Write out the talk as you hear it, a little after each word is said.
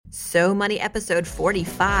So Money episode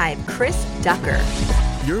 45, Chris Ducker.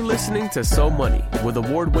 You're listening to So Money with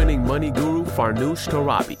award-winning money guru Farnoosh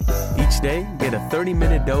Torabi. Each day, get a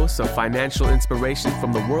 30-minute dose of financial inspiration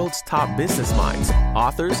from the world's top business minds,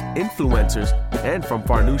 authors, influencers, and from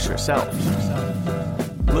Farnoosh herself.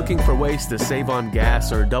 Looking for ways to save on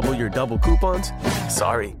gas or double your double coupons?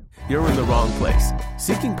 Sorry, you're in the wrong place.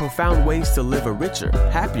 Seeking profound ways to live a richer,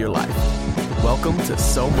 happier life. Welcome to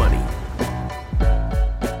So Money.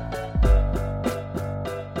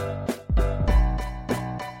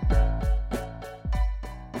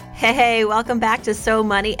 Hey, welcome back to So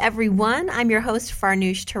Money, everyone. I'm your host,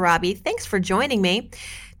 Farnoosh Torabi. Thanks for joining me.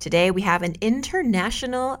 Today, we have an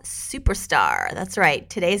international superstar. That's right.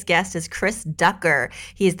 Today's guest is Chris Ducker.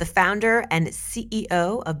 He is the founder and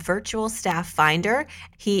CEO of Virtual Staff Finder.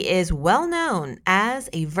 He is well known as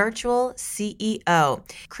a virtual CEO.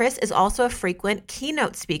 Chris is also a frequent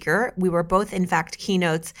keynote speaker. We were both, in fact,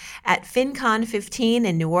 keynotes at FinCon 15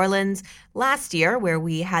 in New Orleans last year, where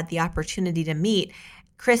we had the opportunity to meet.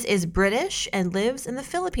 Chris is British and lives in the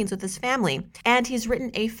Philippines with his family. And he's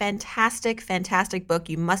written a fantastic book.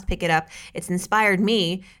 You must pick it up. It's inspired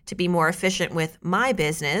me to be more efficient with my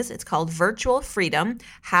business. It's called Virtual Freedom: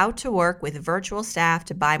 How to Work with Virtual Staff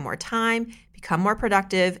to Buy More Time, Become More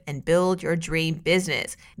Productive, and Build Your Dream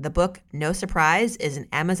Business. The book, no surprise, is an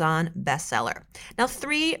Amazon bestseller. Now,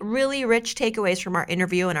 3 really rich takeaways from our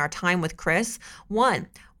interview and our time with Chris. 1,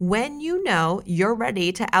 when you know you're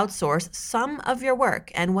ready to outsource some of your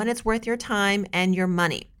work and when it's worth your time and your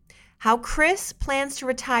money. How Chris plans to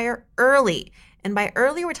retire early. And by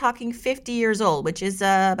early, we're talking 50 years old, which is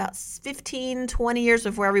about 15, 20 years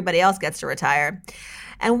before everybody else gets to retire.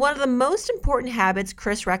 And one of the most important habits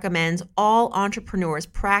Chris recommends all entrepreneurs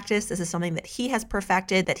practice. This is something that he has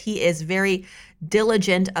perfected, that he is very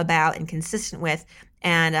diligent about and consistent with.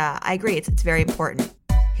 And I agree, it's very important.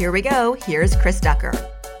 Here we go. Here's Chris Ducker.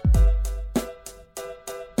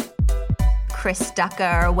 Chris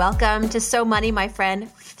Ducker, welcome to So Money, my friend.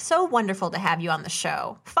 So wonderful to have you on the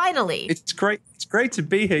show. Finally. It's great. It's great to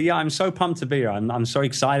be here. Yeah, I'm so pumped to be here. I'm so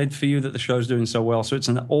excited for you that the show's doing so well. So it's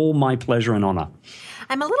all my pleasure and honor.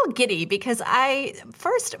 I'm a little giddy because I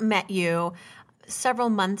first met you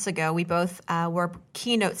several months ago. We both were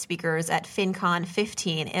keynote speakers at FinCon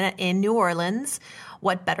 15 in New Orleans.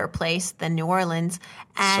 What better place than New Orleans?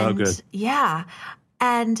 And so good. Yeah.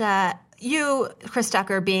 And you, Chris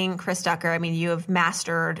Ducker, being Chris Ducker, I mean, you have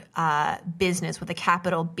mastered business with a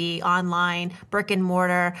capital B, online, brick and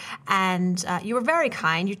mortar, and you were very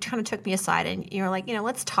kind. You kind of took me aside and you were like,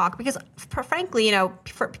 let's talk, because frankly,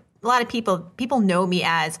 for a lot of people know me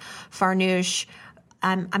as Farnoosh.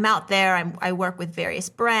 I'm out there. I work with various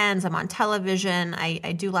brands. I'm on television.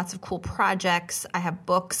 I do lots of cool projects. I have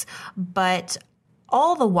books, but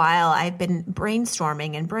all the while, I've been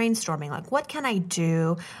brainstorming, like, what can I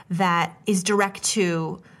do that is direct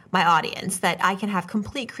to my audience, that I can have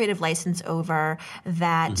complete creative license over,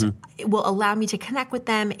 that will allow me to connect with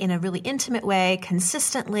them in a really intimate way,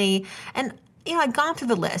 consistently. And I've gone through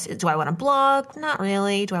the list. Do I want to blog? Not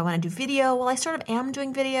really. Do I want to do video? Well, I sort of am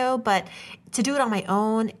doing video, but to do it on my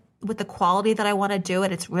own, with the quality that I want to do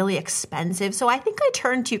it, it's really expensive. So I think I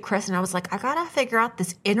turned to you, Chris, and I was like, I got to figure out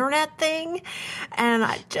this internet thing, and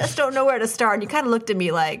I just don't know where to start. And you kind of looked at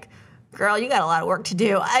me like, girl, you got a lot of work to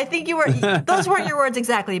do. I think those weren't your words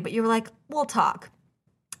exactly, but you were like, we'll talk.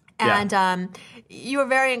 And you were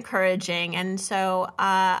very encouraging. And so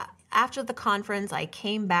after the conference, I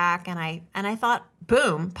came back and I thought,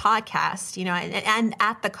 boom, podcast, and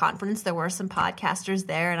at the conference, there were some podcasters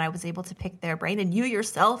there and I was able to pick their brain, and you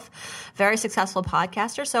yourself, very successful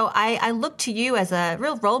podcaster. So I look to you as a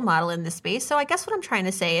real role model in this space. So I guess what I'm trying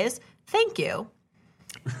to say is thank you.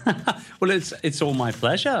 Well, it's all my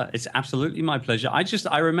pleasure. It's absolutely my pleasure.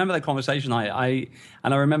 I remember that conversation. I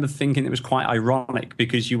remember thinking it was quite ironic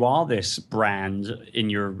because you are this brand in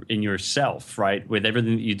yourself, right? With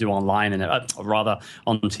everything that you do online and rather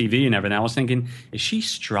on TV and everything. I was thinking, is she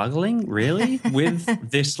struggling really with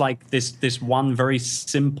this one very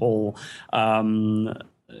simple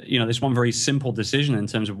this one very simple decision in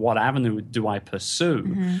terms of what avenue do I pursue.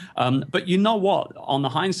 Mm-hmm. But you know what, on the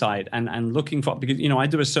hindsight and looking for, because, I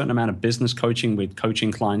do a certain amount of business coaching with coaching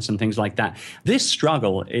clients and things like that. This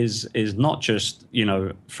struggle is not just,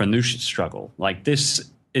 Farnoosh's struggle. Like this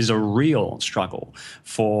is a real struggle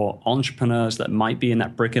for entrepreneurs that might be in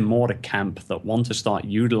that brick and mortar camp that want to start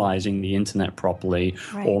utilizing the internet properly,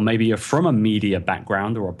 right. Or maybe you're from a media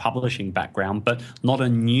background or a publishing background, but not a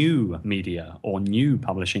new media or new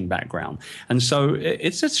publishing background. And so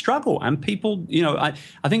it's a struggle. And people, I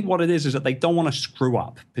think what it is that they don't want to screw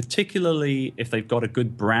up, particularly if they've got a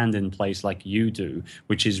good brand in place like you do,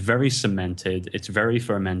 which is very cemented, it's very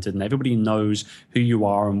fermented, and everybody knows who you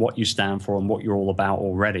are and what you stand for and what you're all about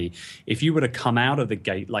already. If you were to come out of the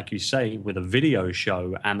gate, like you say, with a video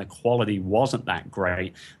show and the quality wasn't that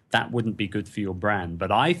great, that wouldn't be good for your brand.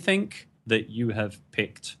 But I think that you have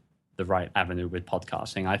picked the right avenue with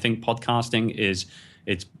podcasting. I think podcasting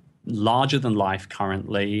it's larger than life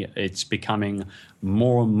currently. It's becoming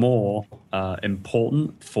more and more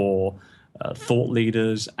important for thought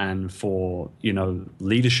leaders and for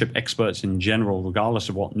leadership experts in general, regardless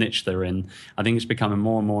of what niche they're in. I think it's becoming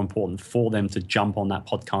more and more important for them to jump on that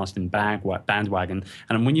podcasting bandwagon.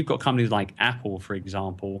 And when you've got companies like Apple, for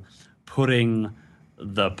example, putting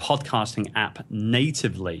the podcasting app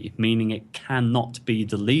natively, meaning it cannot be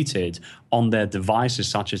deleted on their devices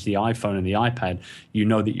such as the iPhone and the iPad, you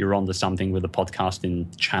know that you're onto something with a podcasting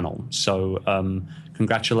channel. So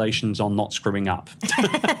congratulations on not screwing up.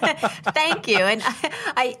 Thank you. And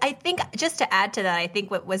I think just to add to that, I think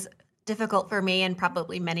what was difficult for me and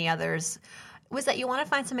probably many others was that you want to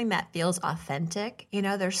find something that feels authentic.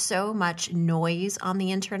 There's so much noise on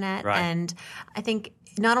the internet. Right. And I think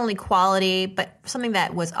not only quality, but something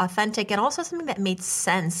that was authentic and also something that made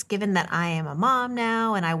sense, given that I am a mom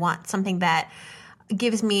now and I want something that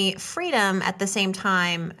gives me freedom at the same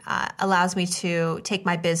time, allows me to take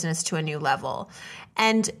my business to a new level.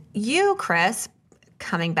 And you, Chris,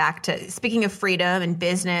 coming back to speaking of freedom and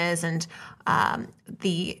business and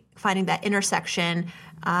the finding that intersection,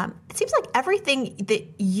 it seems like everything that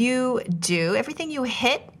you do, everything you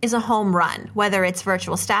hit is a home run, whether it's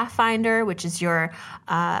Virtual Staff Finder, which is your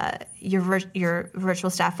Virtual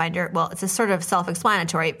Staff Finder. Well, it's a sort of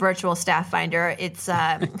self-explanatory Virtual Staff Finder. It's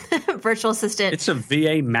virtual assistant. It's a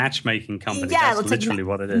VA matchmaking company. Yeah, that's literally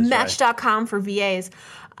what it is. Match.com for VAs.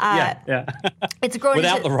 Yeah. It's growing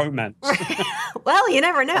without the romance. Well, you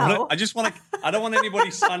never know. I don't want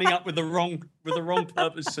anybody signing up with the wrong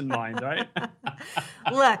purpose in mind, right?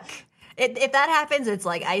 Look, if that happens, it's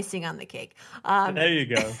like icing on the cake. There you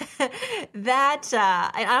go.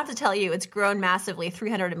 I have to tell you, it's grown massively.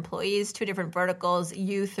 300 employees, 2 different verticals.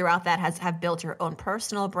 You throughout that have built your own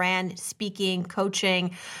personal brand, speaking,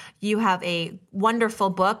 coaching. You have a wonderful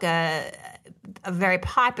book, a very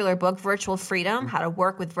popular book, Virtual Freedom, How to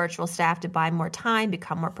Work with Virtual Staff to Buy More Time,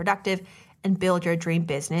 Become More Productive, and Build Your Dream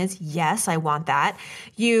Business. Yes, I want that.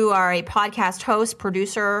 You are a podcast host,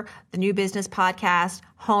 producer, the New Business Podcast,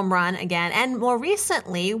 Home Run again. And more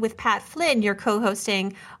recently with Pat Flynn, you're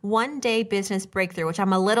co-hosting One Day Business Breakthrough, which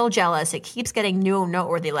I'm a little jealous. It keeps getting new and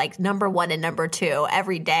noteworthy, like #1 and #2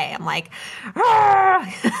 every day. I'm like,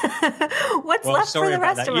 what's left for the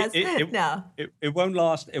rest of us? It won't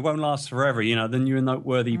last. It won't last forever. The new and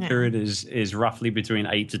noteworthy period is roughly between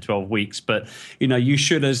 8 to 12 weeks. But you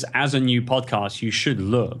should, as a new podcast, you should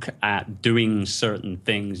look at doing certain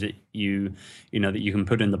things that you can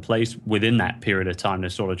put into place within that period of time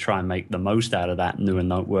to sort of try and make the most out of that new and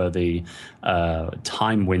noteworthy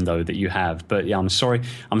time window that you have. But yeah, I'm sorry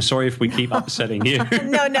if we keep upsetting you.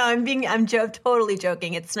 No, I'm totally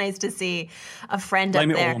joking. It's nice to see a friend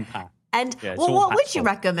Blame up there. It all on Pat. And what would you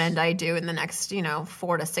recommend I do in the next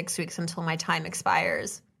 4 to 6 weeks until my time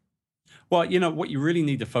expires? Well, what you really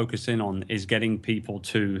need to focus in on is getting people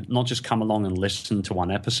to not just come along and listen to one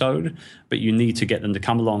episode, but you need to get them to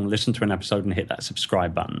come along, listen to an episode, and hit that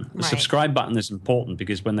subscribe button. The subscribe button is important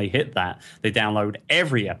because when they hit that, they download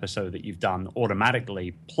every episode that you've done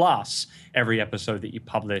automatically, plus every episode that you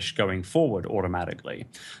publish going forward automatically.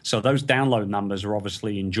 So those download numbers are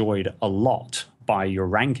obviously enjoyed a lot by your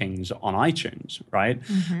rankings on iTunes, right?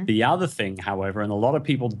 Mm-hmm. The other thing, however, and a lot of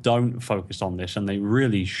people don't focus on this, and they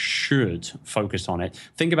really should focus on it.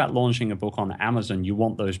 Think about launching a book on Amazon. You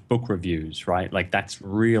want those book reviews, right? Like that's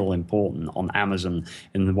real important on Amazon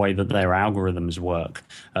in the way that their algorithms work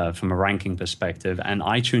from a ranking perspective. And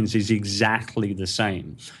iTunes is exactly the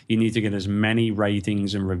same. You need to get as many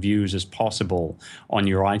ratings and reviews as possible on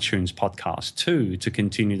your iTunes podcast too, to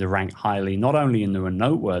continue to rank highly, not only in new and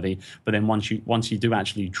noteworthy, but then once once you do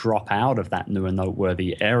actually drop out of that new and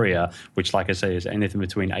noteworthy area, which, like I say, is anything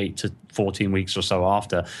between 8 to 14 weeks or so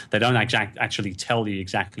after, they don't actually tell you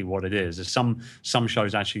exactly what it is. Some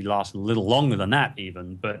shows actually last a little longer than that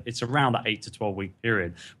even, but it's around that 8 to 12 week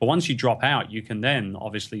period. But once you drop out, you can then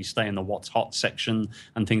obviously stay in the what's hot section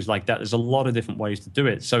and things like that. There's a lot of different ways to do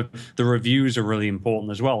it. So the reviews are really important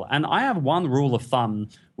as well. And I have one rule of thumb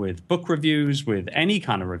with book reviews, with any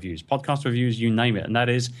kind of reviews, podcast reviews, you name it. And that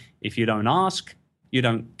is, if you don't ask, you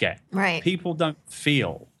don't get. Right. People don't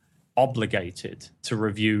feel obligated to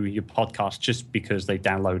review your podcast just because they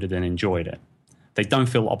downloaded and enjoyed it. They don't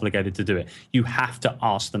feel obligated to do it. You have to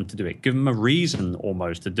ask them to do it. Give them a reason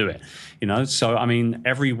almost to do it. So, I mean,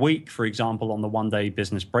 every week, for example, on the One Day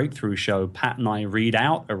Business Breakthrough show, Pat and I read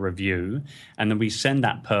out a review, and then we send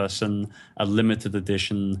that person a limited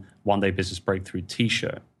edition One Day Business Breakthrough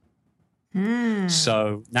t-shirt.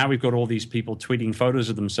 So now we've got all these people tweeting photos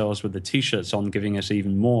of themselves with the t-shirts on, giving us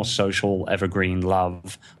even more social evergreen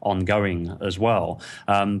love ongoing as well.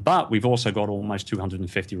 But we've also got almost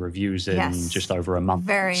 250 reviews in just over a month.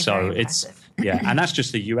 Very impressive. And that's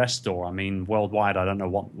just the US store. I mean, worldwide, I don't know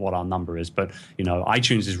what our number is, but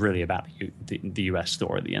iTunes is really about the US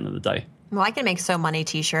store at the end of the day. Well, I can make So Money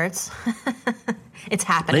t-shirts. It's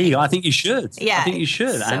happening. There you go. I think you should. Yeah. I think you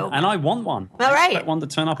should. And I want one. All right. I expect one to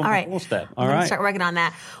turn up on my doorstep. All right. Start working on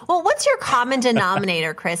that. Well, what's your common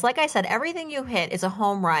denominator, Chris? Like I said, everything you hit is a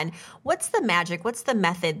home run. What's the magic? What's the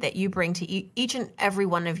method that you bring to each and every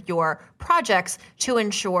one of your projects to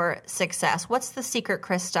ensure success? What's the secret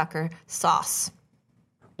Chris Ducker sauce?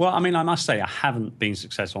 Well, I mean, I must say I haven't been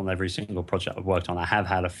successful on every single project I've worked on. I have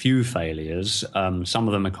had a few failures. Some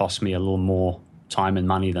of them have cost me a little more time and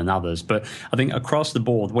money than others. But I think across the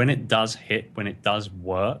board, when it does hit, when it does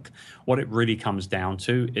work, what it really comes down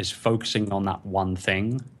to is focusing on that one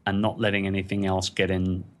thing and not letting anything else get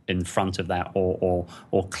in front of that or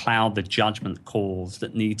cloud the judgment calls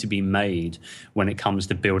that need to be made when it comes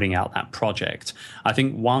to building out that project. I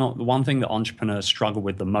think one thing that entrepreneurs struggle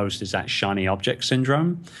with the most is that shiny object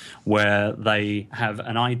syndrome, where they have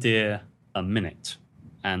an idea a minute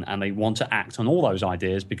and they want to act on all those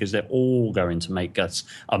ideas because they're all going to make us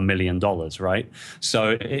 $1 million, right?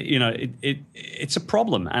 So it's a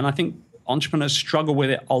problem, and I think entrepreneurs struggle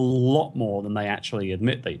with it a lot more than they actually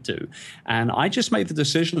admit they do. And I just made the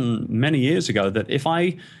decision many years ago that if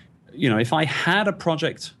I had a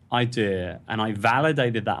project idea and I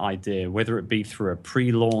validated that idea, whether it be through a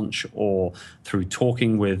pre-launch or through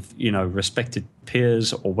talking with, respected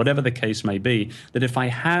peers or whatever the case may be, that if I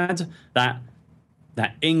had that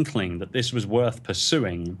inkling that this was worth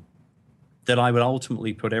pursuing, that I would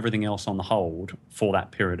ultimately put everything else on hold for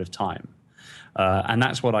that period of time. And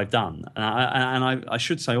that's what I've done. And I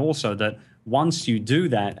should say also that once you do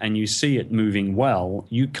that and you see it moving well,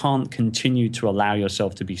 you can't continue to allow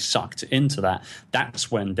yourself to be sucked into that. That's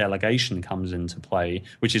when delegation comes into play,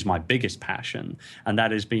 which is my biggest passion. And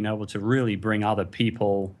that is being able to really bring other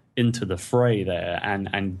people into the fray there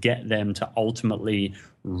and get them to ultimately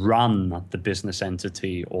run the business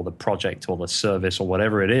entity or the project or the service or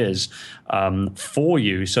whatever it is for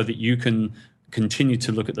you, so that you can continue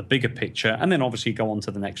to look at the bigger picture and then obviously go on to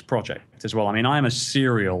the next project as well. I mean, I am a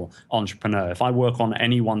serial entrepreneur. If I work on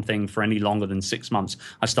any one thing for any longer than 6 months,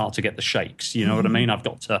 I start to get the shakes. You know what I mean? I've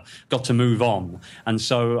got to move on. And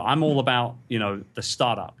so I'm all about, the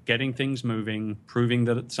startup, getting things moving, proving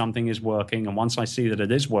that something is working. And once I see that it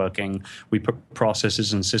is working, we put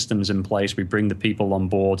processes and systems in place. We bring the people on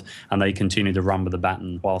board and they continue to run with the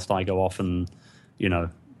baton whilst I go off and,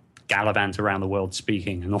 gallivant around the world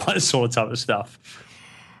speaking and all that sort of type of stuff.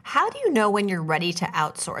 How do you know when you're ready to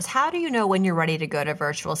outsource? How do you know when you're ready to go to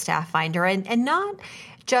Virtual Staff Finder? And not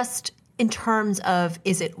just in terms of,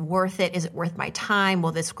 is it worth it? Is it worth my time?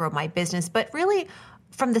 Will this grow my business? But really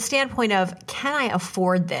from the standpoint of, can I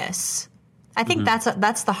afford this? I think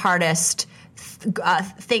that's the hardest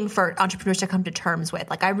thing for entrepreneurs to come to terms with.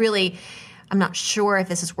 Like, I'm not sure if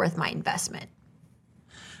this is worth my investment.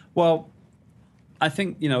 Well, I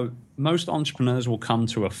think, most entrepreneurs will come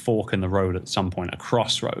to a fork in the road at some point, a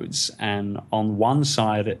crossroads. And on one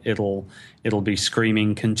side, it'll be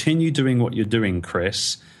screaming, continue doing what you're doing,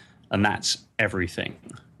 Chris. And that's everything,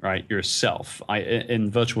 right? Yourself. In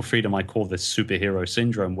Virtual Freedom, I call this superhero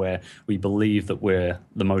syndrome, where we believe that we're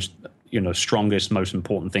the most strongest, most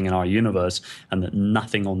important thing in our universe, and that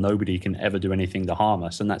nothing or nobody can ever do anything to harm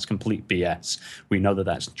us. And that's complete BS. We know that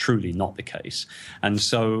that's truly not the case. And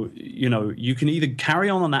so, you can either carry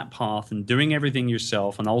on that path and doing everything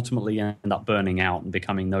yourself and ultimately end up burning out and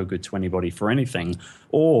becoming no good to anybody for anything,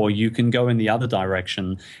 or you can go in the other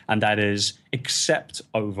direction, and that is accept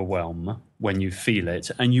overwhelm, when you feel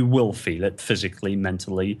it, and you will feel it physically,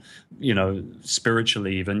 mentally,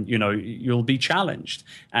 spiritually even, you'll be challenged.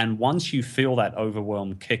 And once you feel that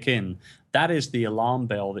overwhelm kick in, that is the alarm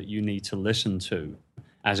bell that you need to listen to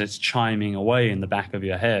as it's chiming away in the back of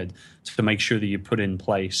your head to make sure that you put in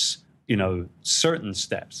place, certain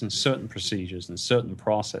steps and certain procedures and certain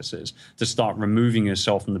processes to start removing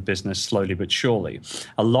yourself from the business slowly but surely.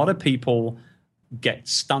 A lot of people get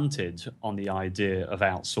stunted on the idea of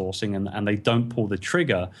outsourcing and they don't pull the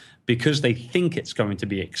trigger because they think it's going to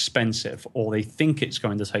be expensive, or they think it's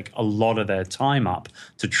going to take a lot of their time up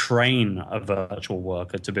to train a virtual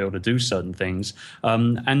worker to be able to do certain things.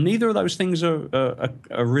 And neither of those things are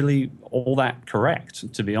really all that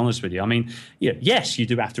correct, to be honest with you. I mean, yes, you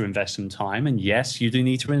do have to invest some time, and yes, you do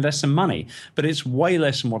need to invest some money, but it's way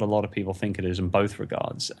less than what a lot of people think it is in both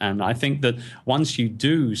regards. And I think that once you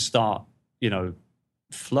do start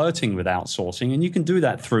flirting with outsourcing, and you can do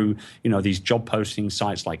that through, these job posting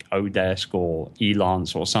sites like Odesk or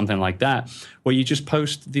Elance or something like that, where you just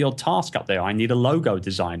post the odd task up there. I need a logo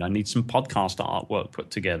designed. I need some podcast artwork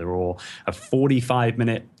put together, or a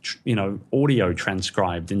 45-minute, audio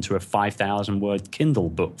transcribed into a 5,000-word Kindle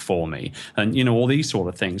book for me, and, all these sort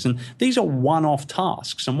of things. And these are one-off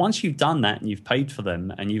tasks. And once you've done that and you've paid for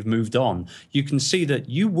them and you've moved on, you can see that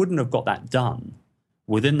you wouldn't have got that done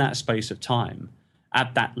within that space of time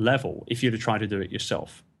at that level if you'd have tried to do it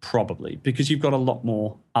yourself, probably, because you've got a lot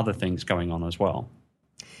more other things going on as well.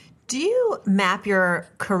 Do you map your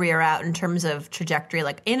career out in terms of trajectory?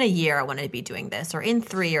 Like, in a year, I want to be doing this, or in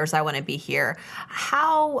 3 years, I want to be here.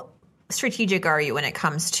 How strategic are you when it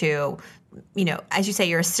comes to, as you say,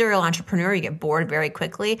 you're a serial entrepreneur, you get bored very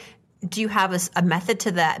quickly. Do you have a method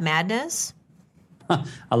to that madness?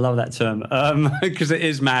 I love that term because it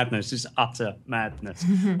is madness. It's utter madness.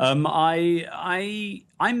 I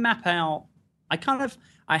map out.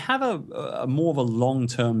 I have a more of a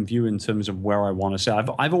long-term view in terms of where I want to say.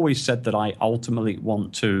 I've always said that I ultimately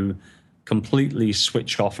want to completely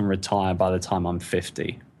switch off and retire by the time I'm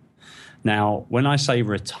 50. Now, when I say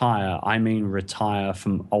retire, I mean retire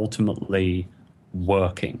from ultimately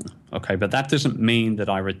working. Okay, but that doesn't mean that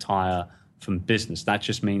I retire from business. That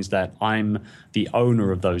just means that I'm the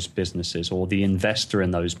owner of those businesses, or the investor in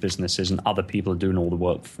those businesses, and other people are doing all the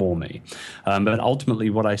work for me. But ultimately,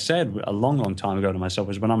 what I said a long, long time ago to myself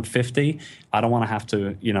was, when I'm 50, I don't want to have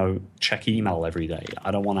to, check email every day. I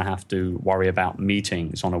don't want to have to worry about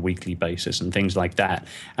meetings on a weekly basis and things like that.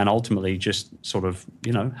 And ultimately, just sort of,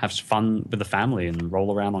 have fun with the family and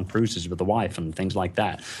roll around on cruises with the wife and things like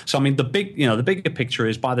that. So, I mean, the bigger picture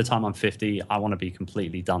is, by the time I'm 50, I want to be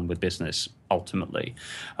completely done with business, ultimately,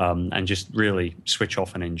 and just really switch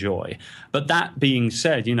off and enjoy. But that being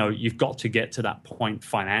said, you've got to get to that point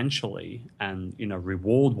financially and,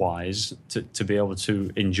 reward wise to be able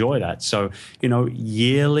to enjoy that. So,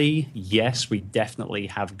 yearly, yes, we definitely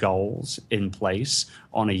have goals in place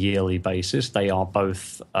on a yearly basis. They are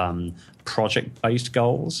both project-based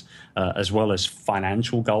goals as well as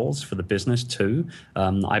financial goals for the business too.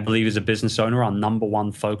 I believe as a business owner, our number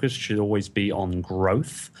one focus should always be on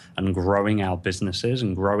growth and growing our businesses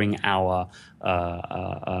and growing our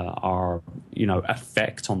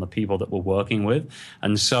effect on the people that we're working with.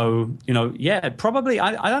 And so, probably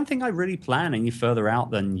I don't think I really plan any further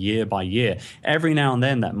out than year by year. Every now and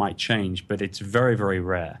then that might change, but it's very, very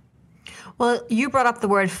rare. Well, you brought up the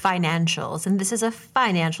word financials, and this is a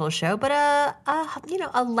financial show, but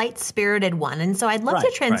a light-spirited one. And so I'd love to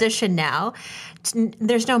transition now.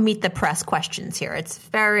 There's no meet the press questions here. It's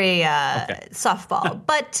very softball,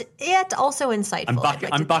 but yet also insightful.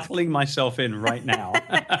 I'm buckling myself in right now.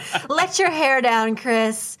 Let your hair down,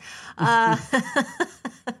 Chris.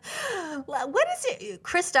 What is it,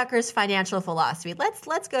 Chris Ducker's financial philosophy?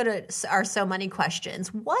 Let's go to our So Money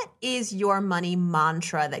questions. What is your money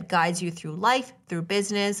mantra that guides you through life, through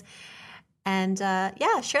business? And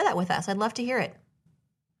share that with us. I'd love to hear it.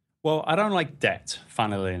 Well, I don't like debt,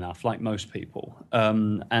 funnily enough, like most people.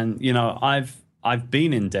 And I've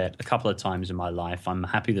been in debt a couple of times in my life. I'm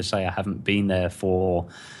happy to say I haven't been there for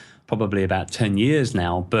probably about 10 years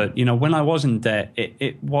now. But, when I was in debt,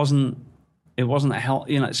 it wasn't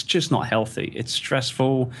healthy. It's just not healthy. It's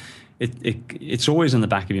stressful. It's always in the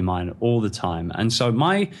back of your mind all the time. And so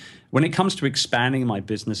when it comes to expanding my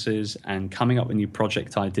businesses and coming up with new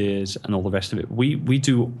project ideas and all the rest of it, we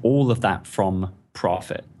do all of that from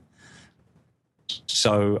profit.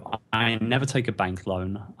 So I never take a bank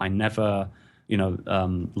loan. I never,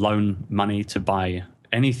 loan money to buy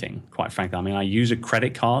anything, quite frankly. I mean, I use a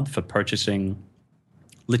credit card for purchasing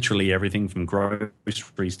literally everything from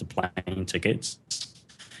groceries to plane tickets.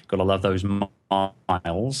 Got to love those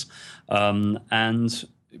miles. And,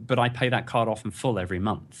 but I pay that card off in full every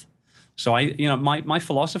month. So my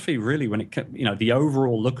philosophy really, when it, the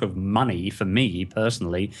overall look of money for me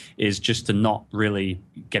personally is just to not really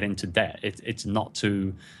get into debt. It's not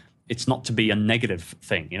to be a negative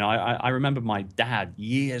thing. I remember my dad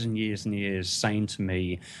years and years and years saying to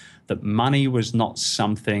me that money was not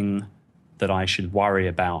something that I should worry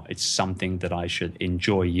about. It's something that I should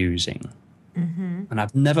enjoy using. Mm-hmm. And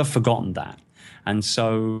I've never forgotten that. And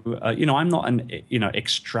so, I'm not an,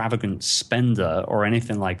 extravagant spender or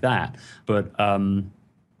anything like that. But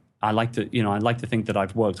I like to think that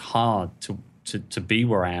I've worked hard to be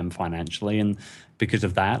where I am financially. And because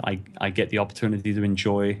of that, I get the opportunity to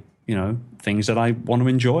enjoy, things that I want to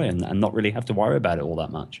enjoy and not really have to worry about it all that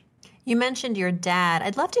much. You mentioned your dad.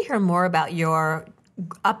 I'd love to hear more about your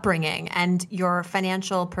upbringing and your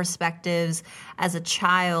financial perspectives as a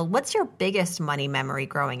child. What's your biggest money memory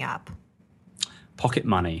growing up? Pocket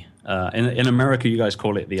money. In America, you guys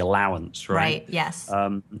call it the allowance, right? Right, yes.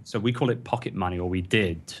 So we call it pocket money, or we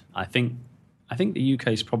did. I think the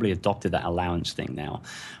UK's probably adopted that allowance thing now.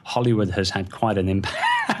 Hollywood has had quite an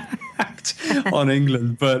impact on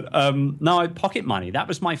England. But no, pocket money, that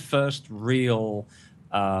was my first real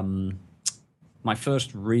kind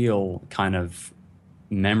of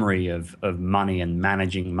memory of money and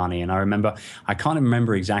managing money. And I can't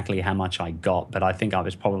remember exactly how much I got, but I think I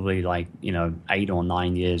was probably 8 or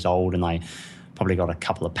 9 years old, and I probably got a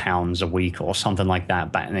couple of pounds a week or something like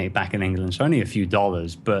that back in England. So only a few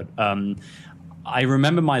dollars. But I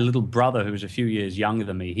remember my little brother, who was a few years younger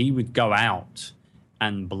than me, he would go out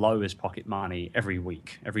and blow his pocket money every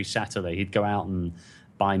week. Every Saturday, he'd go out and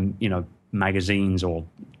buy, magazines or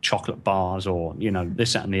chocolate bars or,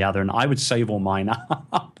 this, that, and the other. And I would save all mine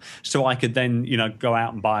up so I could then, go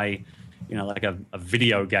out and buy, like a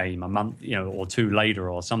video game a month, or two later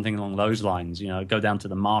or something along those lines, go down to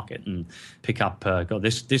the market and pick up,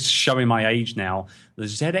 this showing my age now, the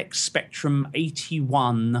ZX Spectrum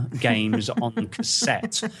 81 games on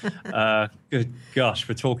cassette. Good gosh,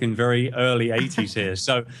 we're talking very early 80s here.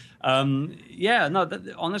 So,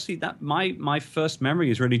 honestly, that my first memory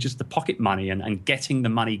is really just the pocket money and getting the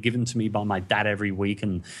money given to me by my dad every week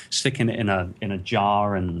and sticking it in a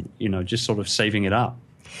jar and, just sort of saving it up.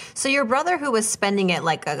 So your brother, who was spending it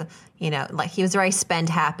like he was very spend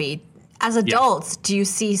happy. As adults, do you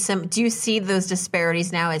see those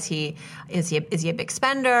disparities now? Is he a big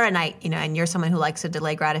spender? And you're someone who likes to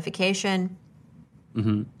delay gratification.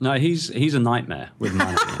 Mm-hmm. No, he's a nightmare with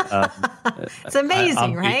money. It's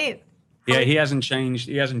amazing, right? He hasn't changed.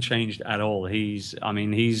 He hasn't changed at all. I'm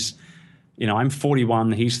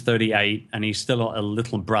 41, he's 38, and he's still a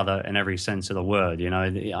little brother in every sense of the word.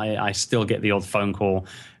 I still get the odd phone call.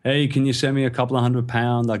 Hey, can you send me a couple of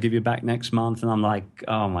 £100? I'll give you back next month. And I'm like,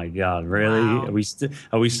 oh my God, really? Wow.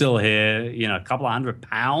 Are we still here? A couple of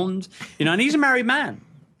 £100? And he's a married man.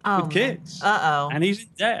 With kids. Uh-oh. And he's in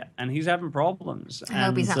debt, and he's having problems. I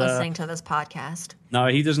hope he's not listening to this podcast. No,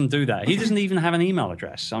 he doesn't do that. He doesn't even have an email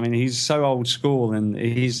address. I mean, he's so old school, and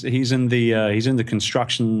he's in the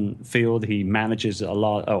construction field. He manages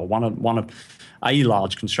one of a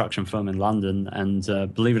large construction firm in London, and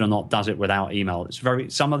believe it or not, does it without email. It's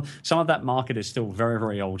some of that market is still very,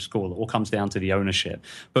 very old school. It all comes down to the ownership.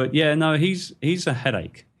 But yeah, no, he's a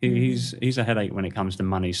headache. He's a headache when it comes to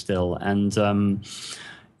money still, and.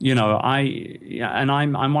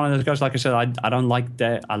 I'm one of those guys. Like I said, I don't like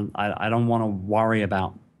debt. I don't want to worry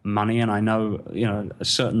about money. And I know, a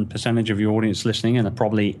certain percentage of your audience listening and are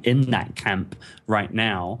probably in that camp right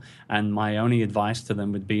now. And my only advice to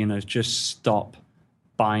them would be, just stop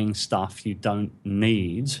buying stuff you don't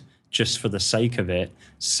need just for the sake of it.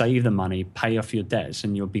 Save the money, pay off your debts,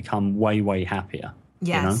 and you'll become way, way happier.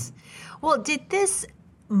 Yes. Well, did this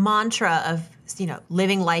mantra of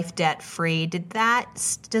living life debt free,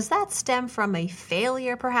 does that stem from a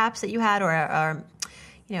failure perhaps that you had, or a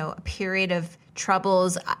period of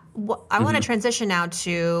troubles? I want to transition now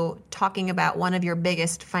to talking about one of your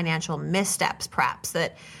biggest financial missteps, perhaps,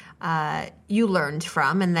 that you learned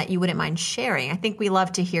from and that you wouldn't mind sharing. I think we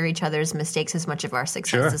love to hear each other's mistakes as much of our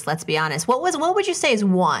successes. Sure. Let's be honest. What would you say is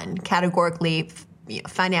one categorically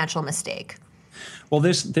financial mistake? Well,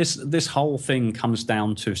 this whole thing comes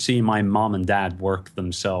down to seeing my mom and dad work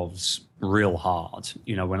themselves real hard.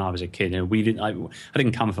 When I was a kid, I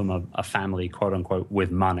didn't come from a family, quote unquote,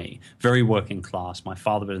 with money. Very working class. My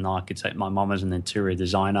father was an architect. My mom was an interior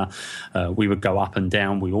designer. We would go up and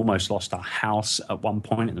down. We almost lost our house at one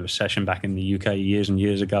point in the recession back in the UK years and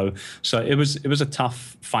years ago. So it was a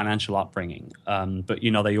tough financial upbringing. But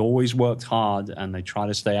they always worked hard and they tried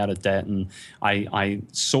to stay out of debt. And I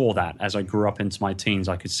saw that as I grew up into my teens,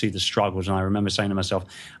 I could see the struggles. And I remember saying to myself,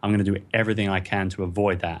 I'm going to do everything I can to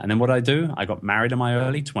avoid that. And then what did I do? I got married in my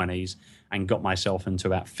early 20s and got myself into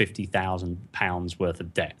about £50,000 worth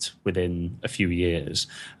of debt within a few years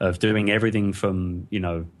of doing everything from,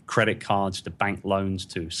 credit cards to bank loans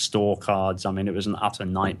to store cards. I mean, it was an utter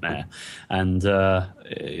nightmare. And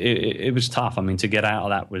it was tough. I mean, to get out of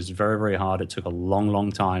that was very, very hard. It took a long,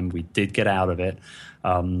 long time. We did get out of it.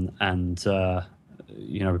 We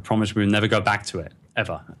promised we would never go back to it,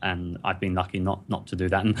 ever. And I've been lucky not to do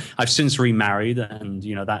that. And I've since remarried, and,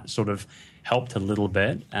 that sort of helped a little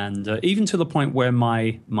bit. And even to the point where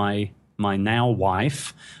my now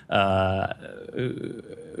wife, who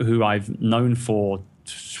I've known for,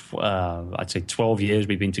 I'd say 12 years,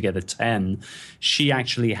 we've been together 10, she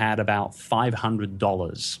actually had about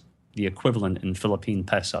 $500, the equivalent in Philippine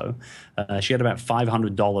peso. She had about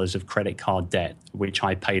 $500 of credit card debt, which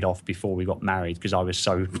I paid off before we got married because I was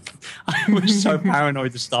so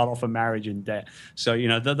paranoid to start off a marriage in debt. So,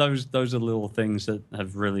 those are little things that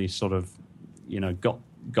have really sort of,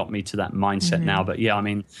 got me to that mindset now. But yeah, I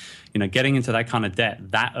mean, getting into that kind of debt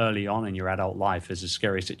that early on in your adult life is a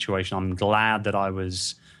scary situation. I'm glad that I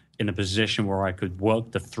was in a position where I could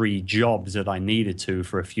work the 3 jobs that I needed to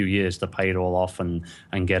for a few years to pay it all off and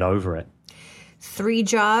get over it. 3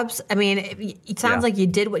 jobs. I mean, it sounds like you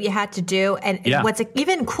did what you had to do. And what's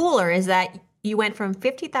even cooler is that you went from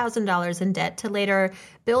 $50,000 in debt to later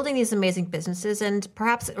building these amazing businesses and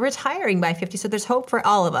perhaps retiring by 50. So there's hope for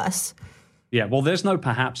all of us. Yeah, well, there's no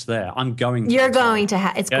perhaps there. I'm going to. You're going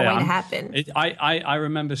to. It's going to happen. I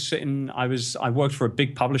remember I worked for a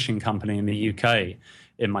big publishing company in the UK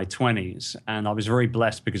in my 20s, and I was very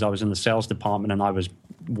blessed because I was in the sales department and I was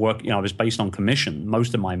working. I was based on commission.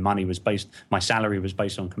 Most of my my salary was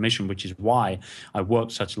based on commission, which is why I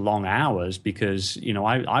worked such long hours. Because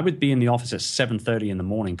I would be in the office at 7:30 in the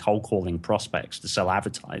morning, cold calling prospects to sell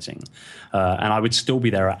advertising, and I would still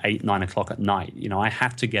be there at 8, 9 o'clock at night. I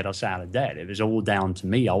had to get us out of debt. It was all down to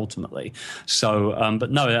me ultimately. So,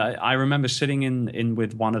 but no, I remember sitting in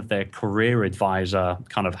with one of their career advisor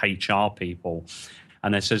kind of HR people.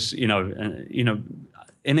 And it says, in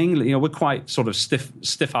England, we're quite sort of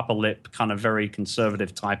stiff upper lip, kind of very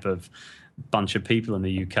conservative type of bunch of people in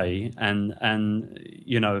the UK. And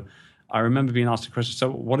I remember being asked a question,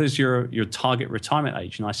 so what is your target retirement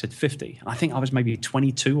age? And I said 50. And I think I was maybe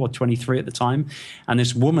 22 or 23 at the time. And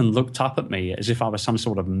this woman looked up at me as if I was some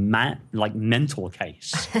sort of mental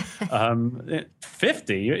case.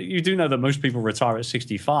 50? You do know that most people retire at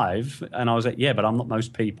 65. And I was like, yeah, but I'm not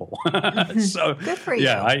most people. So good for you.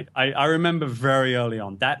 Yeah, I remember very early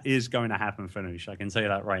on, that is going to happen, Farnoosh. I can tell you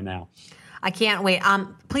that right now. I can't wait.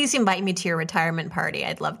 Please invite me to your retirement party.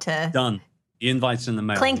 I'd love to. Done. The invite's in the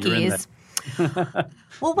mail. Clinkies.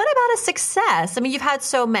 Well, what about a success? I mean, you've had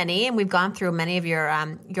so many, and we've gone through many of your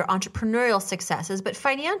entrepreneurial successes. But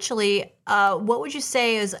financially, what would you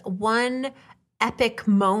say is one epic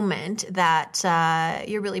moment that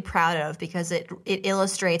you're really proud of because it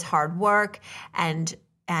illustrates hard work and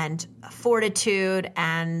fortitude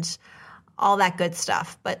and all that good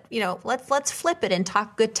stuff? But let's flip it and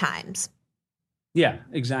talk good times. Yeah,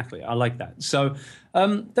 exactly. I like that. So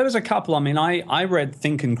there was a couple. I mean, I read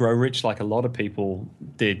Think and Grow Rich like a lot of people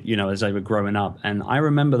did, as they were growing up. And I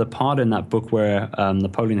remember the part in that book where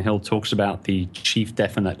Napoleon Hill talks about the chief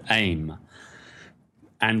definite aim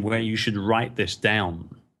and where you should write this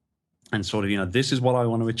down and sort of, this is what I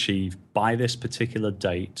want to achieve by this particular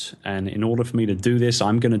date. And in order for me to do this,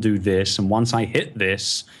 I'm going to do this. And once I hit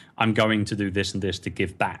this, I'm going to do this and this to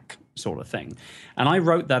give back, sort of thing. And I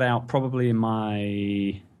wrote that out probably in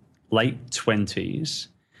my late 20s.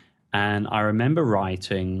 And I remember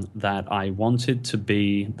writing that I wanted to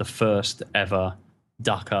be the first ever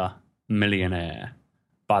Dhaka millionaire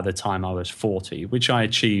by the time I was 40, which I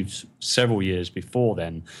achieved several years before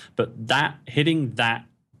then. But hitting that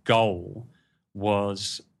goal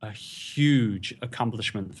was a huge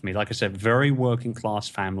accomplishment for me. Like I said, very working class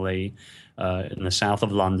family in the south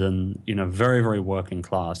of London, very, very working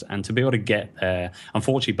class. And to be able to get there,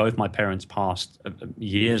 unfortunately, both my parents passed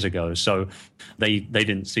years ago, so they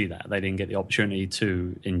didn't see that. They didn't get the opportunity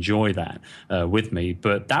to enjoy that with me.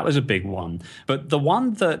 But that was a big one. But the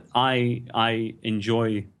one that I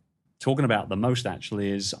enjoy talking about the most, actually,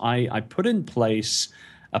 is I put in place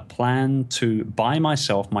a plan to buy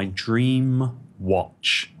myself my dream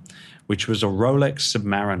watch, which was a Rolex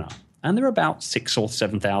Submariner. And they're about $6,000 or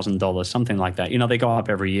 $7,000, something like that. They go up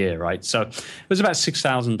every year, right? So it was about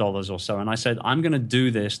 $6,000 or so. And I said, I'm going to do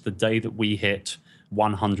this the day that we hit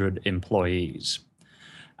 100 employees.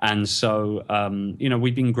 And so,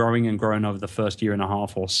 we've been growing and growing over the first year and a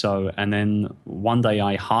half or so. And then one day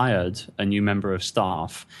I hired a new member of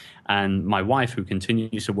staff, and my wife, who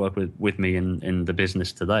continues to work with me in the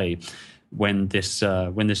business today, when this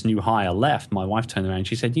new hire left, my wife turned around and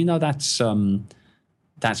she said, that's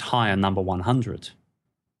hire number 100.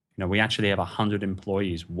 We actually have 100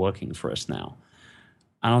 employees working for us now.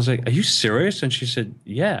 And I was like, are you serious? And she said,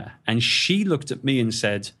 yeah. And she looked at me and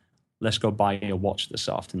said, let's go buy a watch this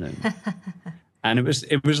afternoon. And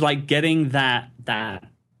it was like getting that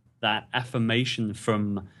affirmation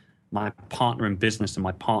from my partner in business and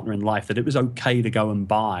my partner in life that it was okay to go and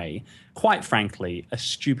buy, quite frankly, a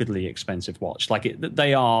stupidly expensive watch. Like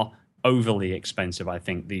they are overly expensive, I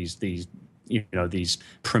think, these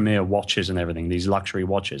premier watches and everything, these luxury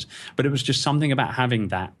watches. But it was just something about having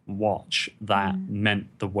that watch that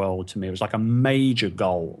meant the world to me. It was like a major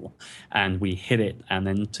goal, and we hit it. And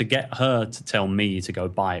then to get her to tell me to go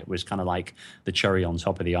buy it was kind of like the cherry on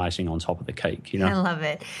top of the icing on top of the cake. I love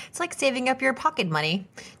it. It's like saving up your pocket money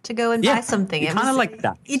to go and buy something. Kind of like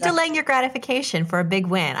that. You're delaying your gratification for a big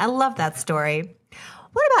win. I love that story.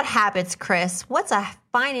 What about habits, Chris? What's a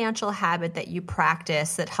financial habit that you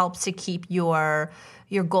practice that helps to keep your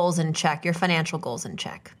goals in check, your financial goals in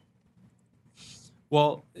check?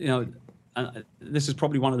 Well, this is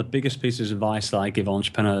probably one of the biggest pieces of advice that I give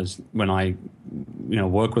entrepreneurs when I,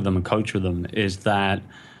 work with them and coach with them, is that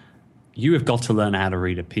you have got to learn how to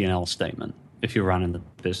read a P&L statement if you're running the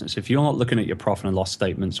business. If you're not looking at your profit and loss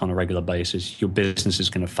statements on a regular basis, your business is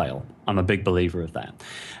going to fail. I'm a big believer of that.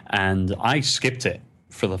 And I skipped it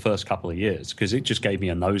for the first couple of years because it just gave me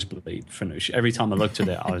a nosebleed. Every time I looked at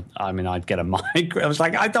it, I'd get a migraine. I was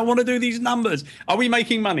like, I don't want to do these numbers. Are we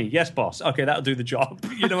making money? Yes, boss. Okay, that'll do the job.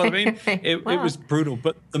 You know what I mean? It was brutal.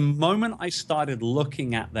 But the moment I started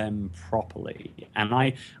looking at them properly, and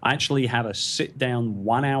I actually had a sit-down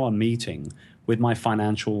 1-hour meeting with my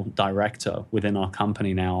financial director within our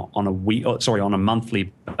company now on a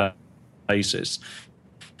monthly basis,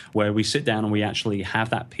 where we sit down and we actually have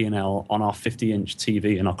that P&L on our 50-inch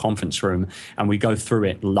TV in our conference room, and we go through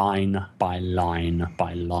it line by line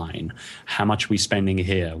by line. How much are we spending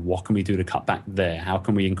here? What can we do to cut back there? How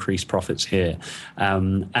can we increase profits here?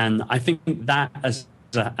 And I think that as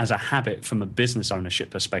a habit from a business ownership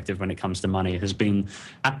perspective when it comes to money has been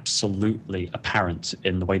absolutely apparent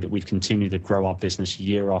in the way that we've continued to grow our business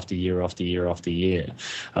year after year after year after year.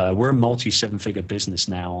 We're a multi-7-figure business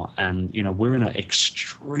now, and we're in an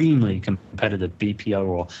extremely competitive BPO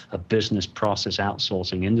or a business process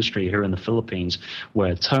outsourcing industry here in the Philippines,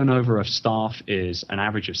 where turnover of staff is an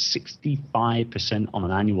average of 65% on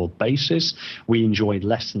an annual basis. We enjoy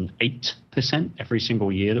less than 8% every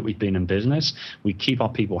single year that we've been in business. We keep our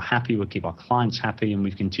people happy, we keep our clients happy, and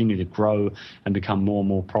we've continued to grow and become more and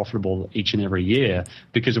more profitable each and every year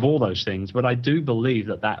because of all those things. But I do believe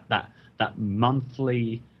that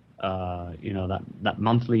monthly that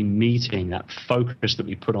monthly meeting, that focus that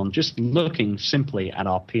we put on just looking simply at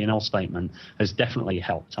our P&L statement has definitely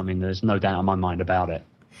helped. I mean, there's no doubt in my mind about it.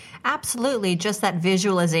 Absolutely. Just that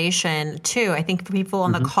visualization too. I think for people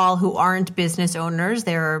on the call who aren't business owners,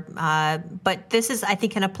 but this is, I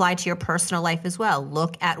think, can apply to your personal life as well.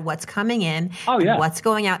 Look at what's coming in, what's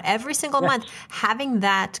going out every single month. Having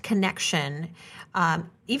that connection,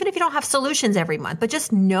 even if you don't have solutions every month, but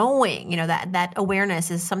just knowing, that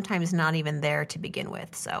awareness is sometimes not even there to begin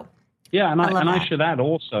with. So. Yeah, I should add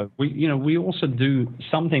also, we also do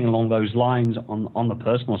something along those lines on the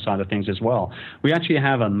personal side of things as well. We actually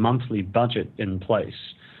have a monthly budget in place,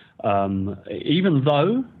 even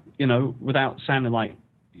though, without sounding like,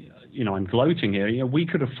 I'm gloating here, we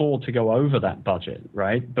could afford to go over that budget,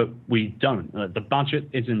 right? But we don't. The budget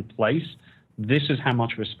is in place. This is how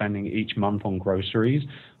much we're spending each month on groceries,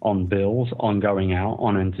 on bills, on going out,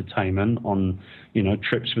 on entertainment, on,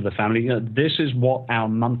 trips with the family. This is what our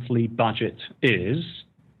monthly budget is,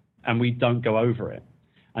 and we don't go over it.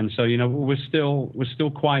 And so, we're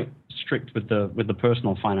still quite strict with the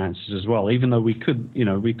personal finances as well, even though we could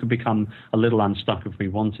become a little unstuck if we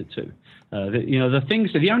wanted to.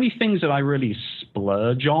 The only things that I really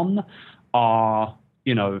splurge on are,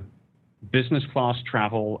 business class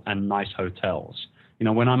travel and nice hotels.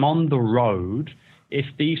 When I'm on the road, if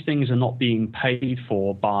these things are not being paid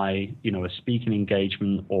for by, a speaking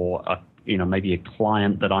engagement or maybe a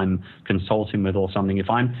client that I'm consulting with or something,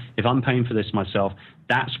 if I'm paying for this myself,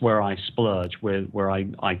 that's where I splurge, where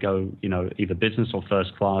I go, either business or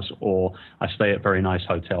first class, or I stay at very nice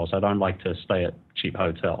hotels. I don't like to stay at cheap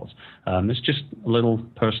hotels. It's just a little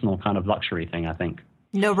personal kind of luxury thing, I think.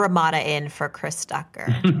 No Ramada in for Chris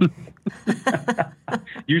Ducker.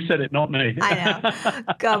 You said it, not me. I know.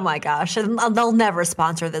 Oh my gosh. And they'll never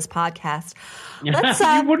sponsor this podcast. You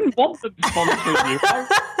wouldn't want them to sponsor you.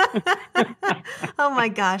 Right? Oh my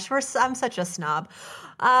gosh. I'm such a snob.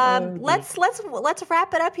 Let's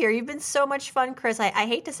wrap it up here. You've been so much fun, Chris. I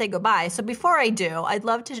hate to say goodbye. So before I do, I'd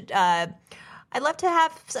love to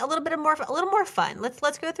have a little more fun.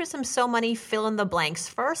 Let's go through some So Money fill in the blanks.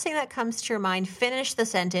 First thing that comes to your mind, finish the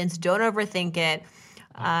sentence. Don't overthink it.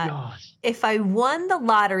 If I won the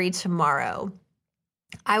lottery tomorrow,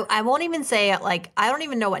 I won't even say it I don't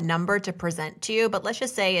even know what number to present to you, but let's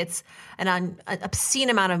just say it's an obscene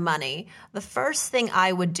amount of money. The first thing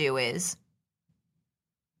I would do is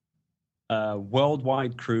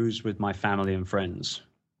worldwide cruise with my family and friends.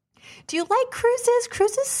 Do you like cruises?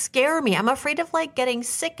 Cruises scare me. I'm afraid of getting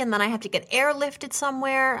sick and then I have to get airlifted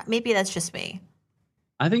somewhere. Maybe that's just me.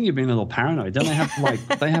 I think you're being a little paranoid. Don't they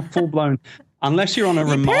have they have full blown, unless you're on a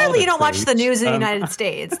remote. Apparently you don't watch the news in the United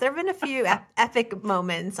States. There have been a few epic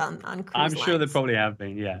moments on cruise I'm sure lines. there probably have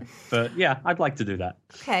been, yeah. But yeah, I'd like to do that.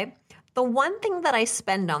 Okay. The one thing that I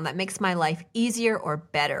spend on that makes my life easier or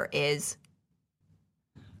better is...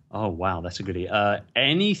 Oh, wow, that's a goodie.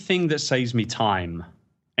 Anything that saves me time.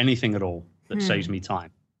 Anything at all that saves me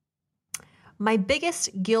time. My biggest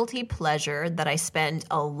guilty pleasure that I spend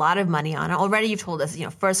a lot of money on. Already you've told us,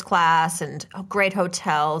 first class and great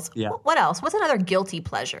hotels. Yeah. What else? What's another guilty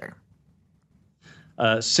pleasure?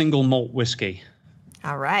 Single malt whiskey.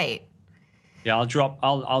 All right. Yeah, I'll drop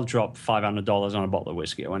 $500 on a bottle of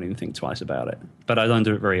whiskey. I won't even think twice about it. But I don't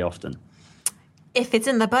do it very often. If it's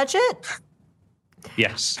in the budget?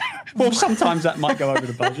 Yes. Well, sometimes that might go over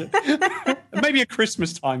the budget. Maybe a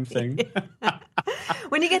Christmas time thing.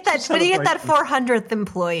 When you get that 400th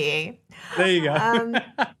employee. There you go.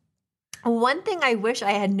 One thing I wish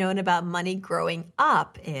I had known about money growing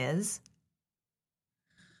up is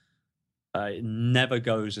it never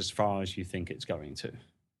goes as far as you think it's going to.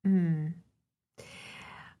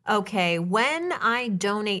 Okay, when I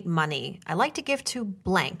donate money, I like to give to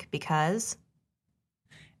blank because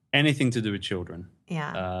anything to do with children.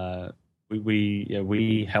 Yeah.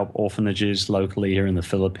 We help orphanages locally here in the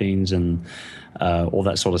Philippines and all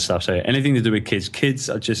that sort of stuff. So anything to do with kids. Kids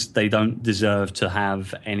are they don't deserve to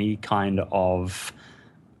have any kind of,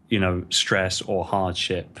 stress or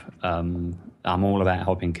hardship. I'm all about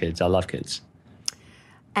helping kids. I love kids.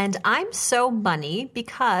 And I'm So Money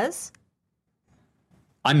because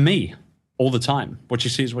I'm me all the time. What you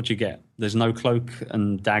see is what you get. There's no cloak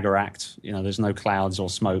and dagger act. There's no clouds or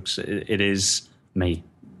smokes. It is me.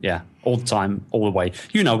 Yeah, all the time, all the way.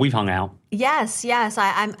 We've hung out. Yes.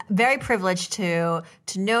 I'm very privileged to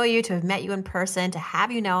know you, to have met you in person, to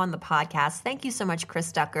have you now on the podcast. Thank you so much,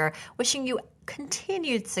 Chris Ducker. Wishing you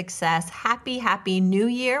continued success. Happy New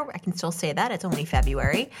Year. I can still say that. It's only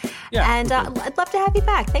February. Yeah, and I'd love to have you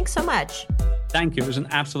back. Thanks so much. Thank you. It was an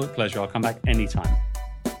absolute pleasure. I'll come back anytime.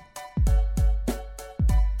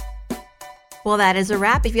 Well, that is a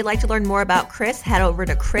wrap. If you'd like to learn more about Chris, head over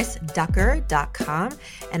to chrisducker.com.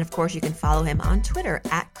 And of course, you can follow him on Twitter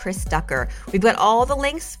at Chris Ducker. We've got all the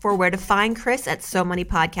links for where to find Chris at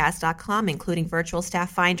SoMoneyPodcast.com, including Virtual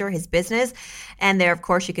Staff Finder, his business. And there, of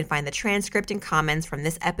course, you can find the transcript and comments from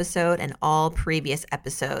this episode and all previous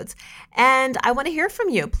episodes. And I want to hear from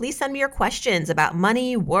you. Please send me your questions about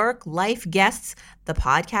money, work, life, guests, the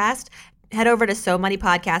podcast. Head over to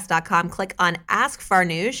SoMoneyPodcast.com, click on Ask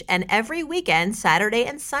Farnoosh, and every weekend, Saturday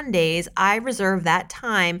and Sundays, I reserve that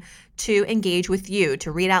time to engage with you, to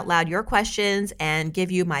read out loud your questions and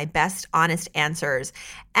give you my best honest answers.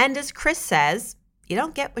 And as Chris says, you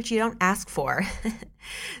don't get what you don't ask for.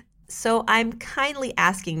 So I'm kindly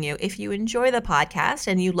asking you, if you enjoy the podcast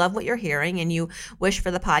and you love what you're hearing and you wish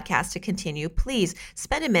for the podcast to continue, please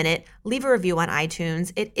spend a minute, leave a review on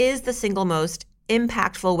iTunes. It is the single most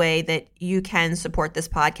impactful way that you can support this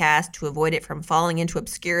podcast to avoid it from falling into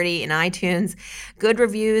obscurity in iTunes. Good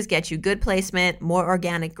reviews get you good placement, more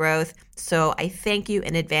organic growth. So I thank you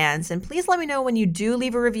in advance. And please let me know when you do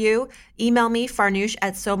leave a review. Email me, Farnoosh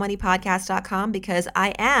at SoMoneyPodcast.com, because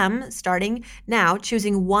I am starting now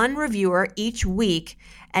choosing one reviewer each week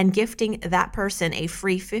and gifting that person a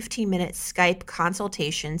free 15-minute Skype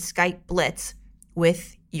consultation, Skype Blitz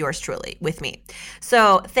with yours truly, with me.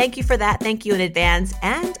 So thank you for that. Thank you in advance.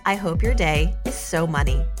 And I hope your day is so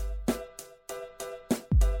money.